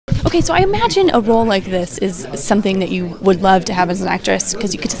Okay, so I imagine a role like this is something that you would love to have as an actress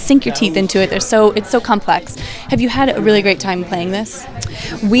because you get to sink your teeth into it. It's so complex. Have you had a really great time playing this?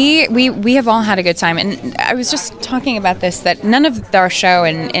 We have all had a good time, and I was just talking about this, that none of our show,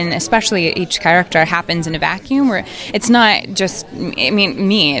 and especially each character, happens in a vacuum. Where it's not just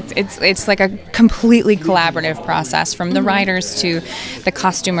me. It's like a completely collaborative process, from the writers to the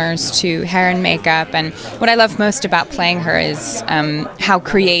costumers to hair and makeup. And what I love most about playing her is how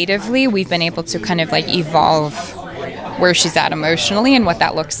creatively we've been able to kind of like evolve where she's at emotionally and what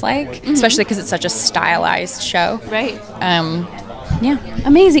that looks like, especially because it's such a stylized show. Right. Yeah.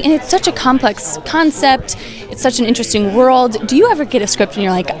 Amazing. And it's such a complex concept. It's such an interesting world. Do you ever get a script and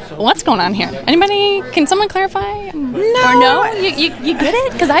you're like, what's going on here? Anybody? Can someone clarify? No. Or no? You get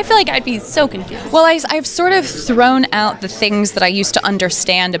it? Because I feel like I'd be so confused. Well, I've sort of thrown out the things that I used to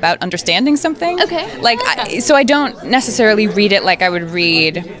understand about understanding something. Okay. So I don't necessarily read it like I would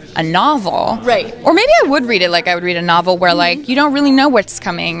read a novel. Right. Or maybe I would read it like I would read a novel where like you don't really know what's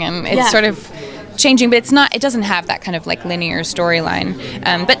coming, and it's sort of changing, but it doesn't have that kind of like linear storyline.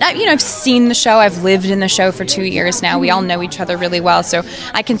 But I've seen the show, I've lived in the show for 2 years now. We all know each other really well, so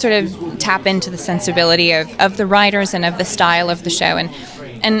I can sort of tap into the sensibility of the writers and of the style of the show,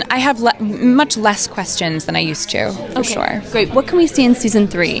 and I have much less questions than I used to, for sure. Great. What can we see in season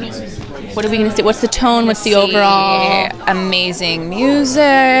 3? What are we going to see? What's the tone? What's the overall? Amazing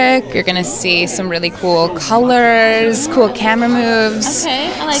music. You're going to see some really cool colors, cool camera moves. Okay,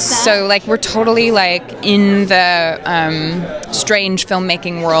 I like that. So, like, we're totally, like, in the strange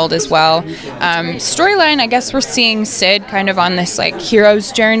filmmaking world as well. Storyline, I guess we're seeing Sid kind of on this, like,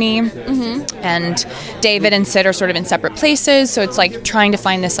 hero's journey. And David and Sid are sort of in separate places. So it's, like, trying to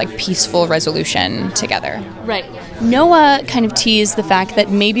find this, like, peaceful resolution together. Right. Noah kind of teased the fact that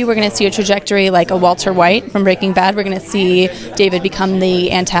maybe we're going to see a trajectory like a Walter White from Breaking Bad. We're going to see David become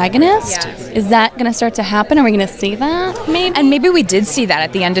the antagonist. Yes. Is that going to start to happen? Are we going to see that? Maybe. And maybe we did see that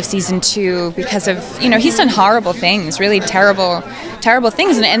at the end of season 2 because of, he's done horrible things, really terrible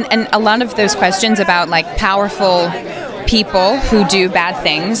things. And a lot of those questions about like powerful people who do bad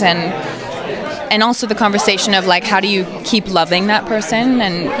things, and also the conversation of like, how do you keep loving that person,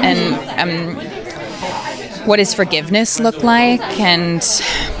 and what does forgiveness look like, and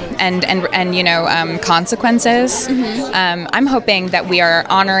consequences. I'm hoping that we are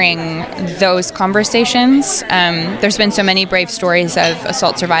honoring those conversations. There's been so many brave stories of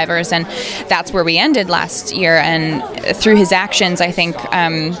assault survivors, and that's where we ended last year. And through his actions, I think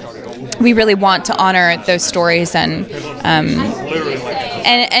we really want to honor those stories, and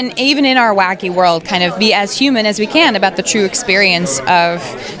even in our wacky world, kind of be as human as we can about the true experience of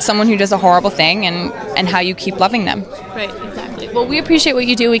someone who does a horrible thing, and how you keep loving them. Right, exactly. Well, we appreciate what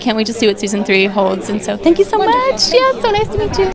you do. We can't wait to see what season 3 holds. And so thank you so much. Yeah, so nice to meet you.